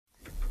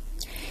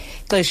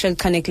Xesha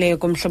elichanekileyo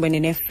kumhlobene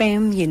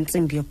ne-FM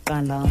yentsimbi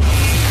yokuqala.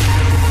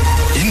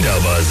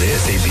 Indaba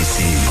ze-SABC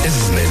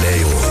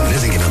ezizimeleyo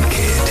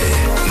nezingenamkhethe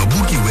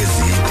nobukiwe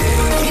zide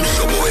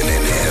kumhlobene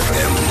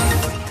ne-FM.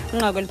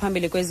 Nqaku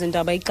eliphambili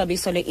kwezindaba,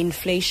 ixabiso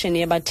le-inflation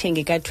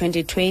yabathengi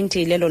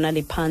ka-2020 lelona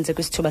liphantsi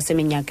kwisithuba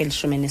seminyaka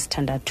elishumi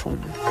nesithandathu.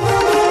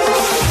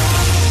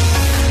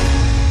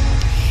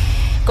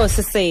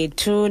 Nkosi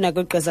sethu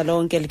nakwigqiza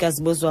lonke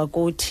likazibuzwa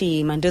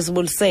kuthi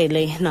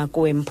mandizibulisele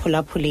nakuwe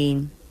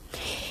mphulaphuleni.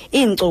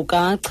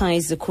 Iinkcukacha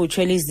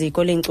ezikhutshwe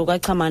liziko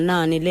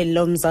leenkcukacha-manani leli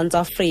loMzantsi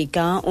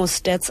Afrika,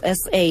 uStats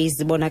SA,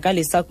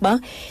 zibonakalisa ukuba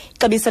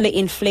ixabiso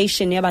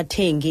le-inflation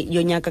yabathengi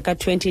yonyaka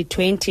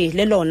ka-2020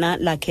 lelona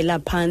lakhe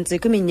yaphantsi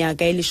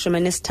kwiminyaka elishumi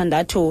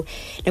nesithandathu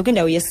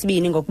nekwindawo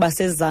yesibini ngokuba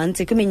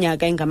sezantsi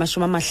kwiminyaka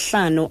engamashumi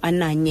amahlanu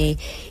ananye.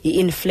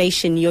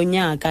 I-inflation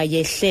yonyaka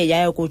yehle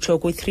yaya kutsho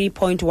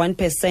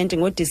ku-3.1%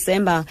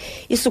 ngoDisemba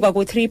isuka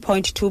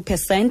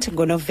ku-3.2%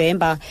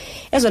 ngoNovemba.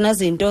 Ezona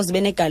zinto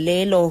zibe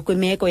negalelo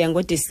kwimeko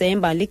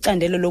yangoDisemba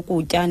licandelo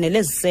lokutya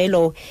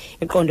neleziselo.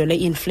 Iqondo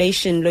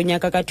le-inflation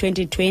lonyaka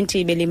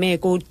ka-2020 belime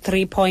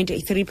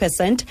ku-3.3%.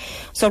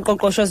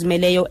 Soqoqosho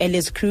zimeleyo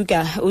eliziko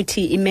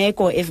uthi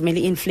imeko evumela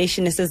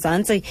i-inflation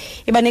esezantsi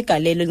iba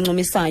negalelo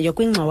elincumisayo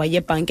kwingxowa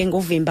yebhanki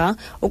enguvimba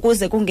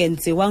ukuze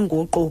kungenziwa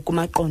nguqu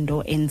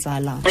kumaqondo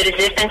enzala. The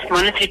Reserve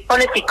Monetary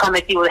Policy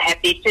Committee will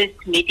have their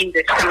first meeting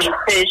this coming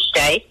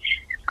Thursday.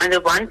 On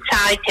the one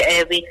side,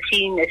 we've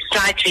seen a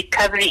slight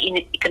recovery in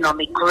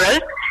economic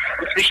growth,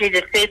 especially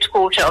the third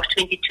quarter of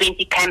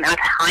 2020 came out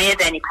higher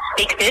than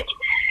expected.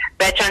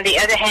 But on the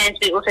other hand,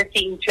 we also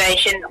see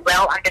inflation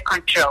well under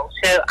control.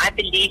 So I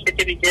believe that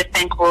the Reserve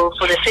Bank will,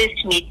 for the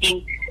first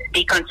meeting,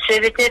 be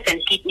conservative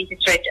and keep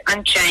interest rates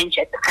unchanged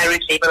at the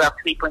current level of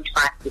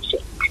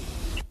 3.5%.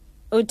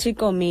 Uthi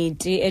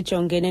komiti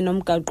ejongene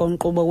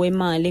nomgaqo-nkqubo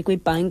wemali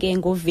kwibhanki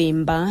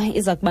enguvimba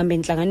iza kubamba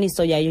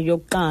intlanganiso yayo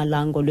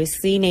yokuqala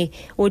ngolwesine.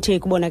 Uthi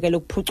kubonakala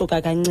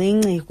ukuphucuka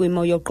kancinci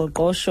kwimo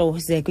yoqoqosho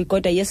ze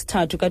kwikota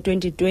yesithathu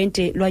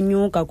ka-2020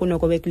 lwanyuka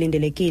kunoko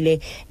bekulindelekile.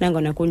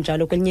 Nangona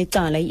kunjalo kwelinye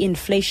icala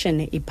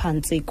i-inflation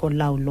iphantsi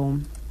kolawulo.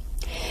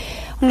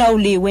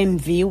 Umlawuli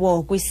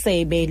wemviwo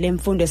kwisebe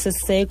lemfundo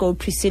esiseko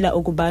uPriscilla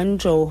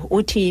ukubanjo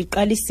uthi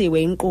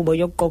iqalisiwe inkqubo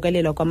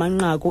yokuqokelelwa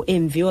kwamanqaku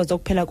emviwo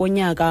zokuphela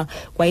konyaka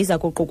kwayiza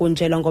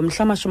kuqukunjelwa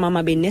ngomhla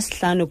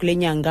wama-25 kule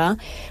nyanga.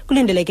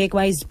 Kulindeleke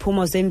kwa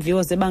iziphumo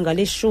zemviwo zebanga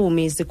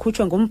leshumi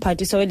zikhutshwe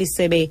ngumphathiso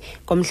welisebe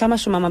ngomhla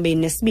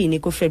wama-22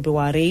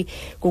 kuFebruwari.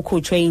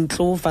 Kukhutshwe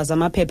iintluva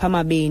zamaphepha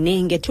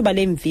amabini ngethuba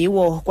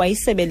lemviwo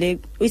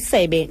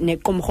isebe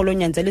nequmrhu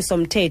lonyanzeliso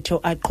mthetho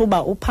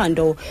aqhuba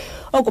uphando.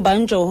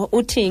 Ukubanjo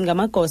uthi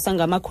ngamagosa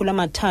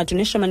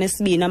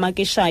ngama-312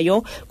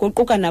 amakishayo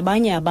kuquka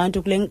nabanye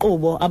abantu kule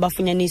nkqubo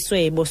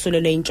abafunyaniswe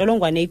bosulelwe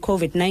intsholongwane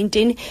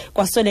i-COVID-19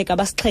 kwasoleka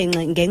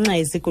abasixhenxe ngenxa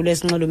yezigulo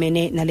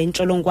ezinxulumene nale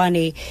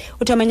ntsholongwane.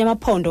 Uthi amanye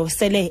amaphondo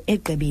sele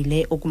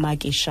egqibile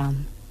ukumakisha.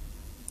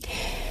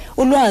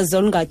 Ulwazi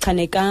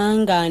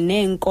olungachanekanga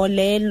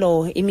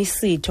neenkolelo,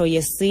 imisitho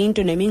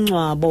yesintu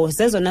nemingcwabo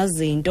zezona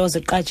zinto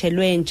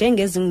ziqatshelwe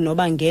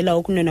njengezingunobangela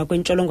ukunwenwa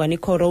kwentsholongwane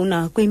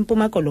i-corona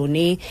kwiMpuma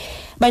Koloni.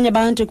 Abanye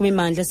abantu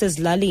kwimimandla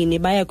esezilalini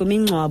baya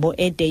kwimingcwabo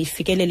ede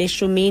ifikelele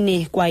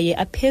eshumini kwaye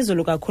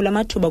aphezulu kakhulu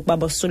amathuba okuba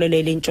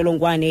bosulelwe le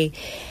ntsholongwane.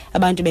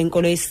 Abantu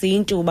benkolo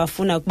yesintu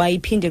bafuna ukuba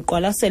iphinde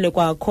iqwalaselwe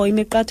kwakho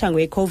imiqathango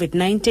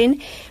ye-COVID-19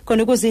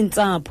 khona ukuze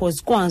iintsapho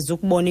zikwazi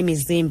ukubona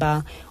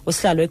imizimba.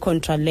 Usihlalo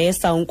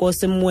weContralesa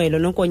uNkosi Mwelo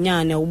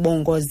Nokonyane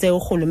ubongoze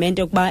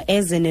urhulumente ukuba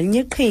eze nelinye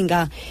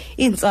iqhinga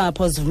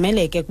iintsapho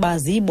zivumeleke ukuba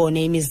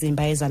ziyibone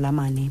imizimba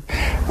ezalamane.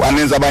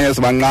 Waninzi abanye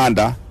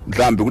sibanqanda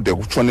mhlambi kude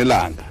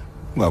kutshonelanga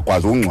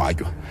ungakwazi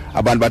ukungcwatywa.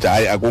 Abantu bathi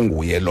hayi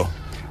akunguye lo,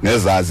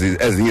 nezazi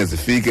ezinye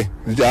zifike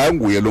zithi hayi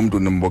nguye lo muntu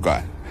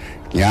nimbokayo.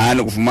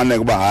 Nyani kufumaneka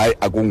ukuba hayi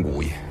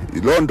akunguye.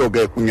 Lo nto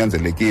ke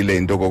kunyanzelekile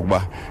into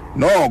kokuba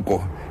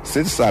noko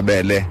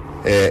sisabele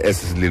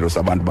esisililo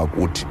sabantu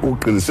bakuthi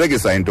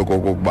uqinisekisa into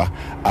kokuba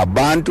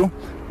abantu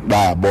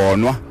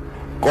babonwa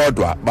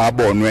kodwa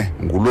babonwe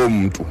ngulo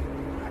muntu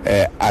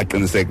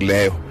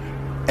aqinisekileyo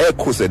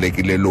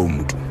ekhuselekile lo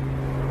muntu.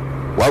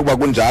 Wakuba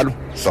kunjalo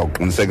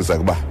sawuqinisekisa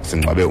ukuba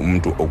singcwabe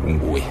umuntu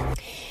okunguye.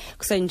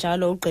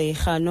 Kusenjalo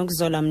ugqirha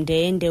Nokzola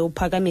Mndende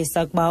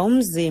uphakamisa ukuba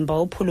umzimba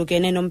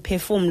ophulukene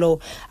nomphefumlo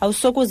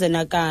awusokuze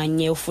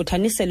nakanye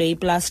ufuthaniselwe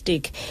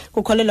iplastic.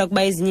 Kukholelwa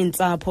ukuba ezinye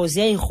iintsapho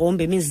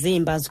ziyayigrumba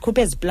imizimba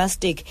zikhuphe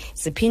eziplastic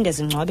ziphinde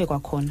zingcwabe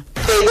kwakhona.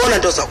 Uyibona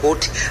nto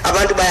zakuthi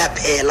abantu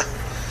bayaphela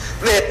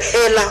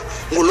bephela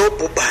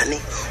ngulobhubhane.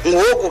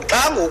 Ngoku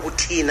xa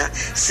ngokuthina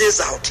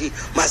sizawuthi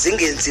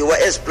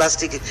mazingenziwa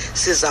eziplastic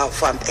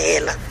sizawufa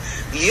mpela.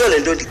 Yiyo le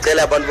nto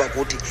ndicela abantu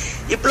bakuthi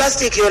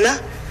iplastic yona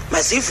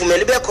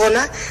masivumele ibe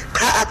khona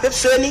qha apha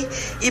ebusweni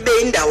ibe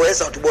indawo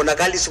ezawuthi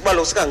bonakalisa ukuba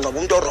lo sikangcwaba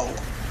umuntu orongo.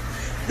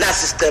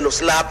 Nasi isicelo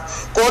silapha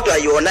kodwa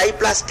yona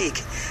iplastic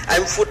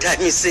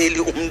ayimfuthanyiseli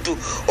umuntu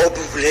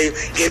obhubhileyo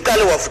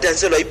ngeqale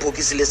wafuthaniselwa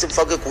ibhokisi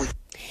lesimfake kuyo.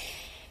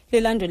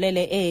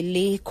 Lilandulele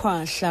eli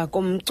khwahla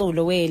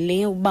komculo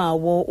weli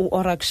ubawo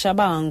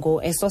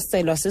uOrakshabango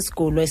esoselwa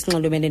sisigulo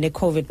esinxulumene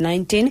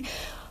neCovid-19.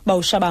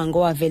 Bawushabango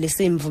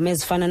wavelisa imvume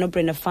ezifana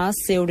noBrenda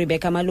Fassie,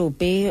 uRebecca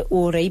Malupi,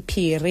 uRay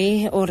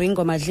Phiri,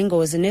 uRingo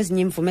Madlingozi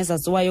nezinye imvume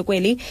ezaziwayo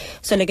kweli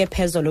soleke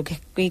phezulu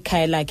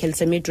kwikhaya lakhe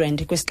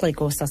eliseMidrand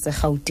kwisixeko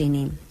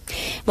saseGauteng.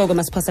 Ngoko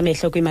masiphasa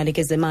amehlo kwiimali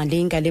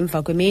kezemali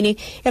ngalemva kwemini.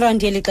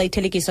 Irandi yelixa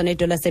ithelekiswa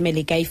nedola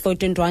semelika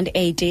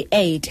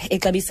yi-14.88,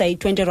 ixabisa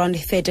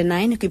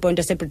yi-20.39 kwiponti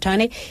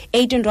yaseBritane,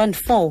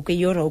 18.4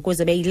 kwi-euro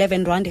ukuze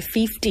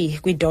be-11.50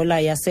 kwidola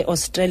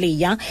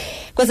yase-Australia.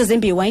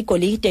 Kwezezimbiwa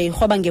igolide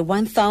irhwaba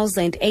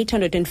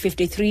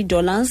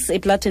nge-$1,853,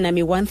 iplatinum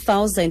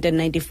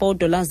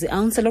 $1,094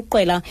 i-ounce,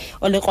 lokuqwela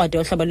olekrwade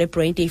ohlobo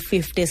lweBrent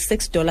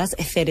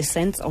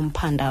 $56.30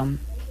 umphanda.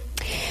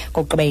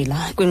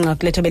 Kokugqibela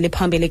kwinqaku lethu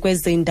beliphambili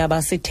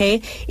kwezindaba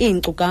sithe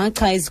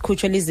Iinkcukacha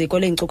ezikhutshwe liziko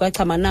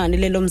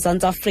leenkcukacha-manani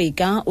loMzantsi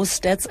Afrika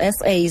uStats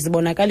SA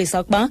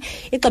zibonakalisa ukuba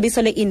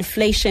ixabiso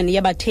le-inflation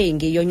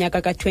yabathengi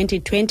yonyaka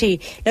ka-2020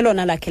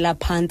 lelona lakhe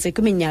laphantsi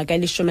kwiminyaka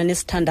elishumi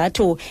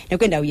nenesithandathu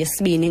nekwindawo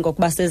yesibini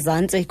ngokuba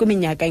sezantsi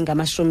kwiminyaka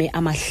engamashumi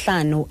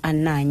amahlanu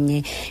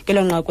ananye.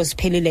 Ngelo nqaku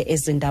siphelile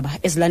ezindaba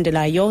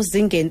ezilandelayo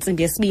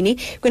zingentsimbi yesibini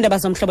kwindaba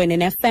zomhlobo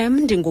neFM.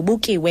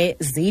 Ndingubukiwe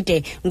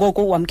Zide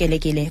ngoku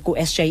wamkelekile ku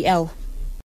SJL.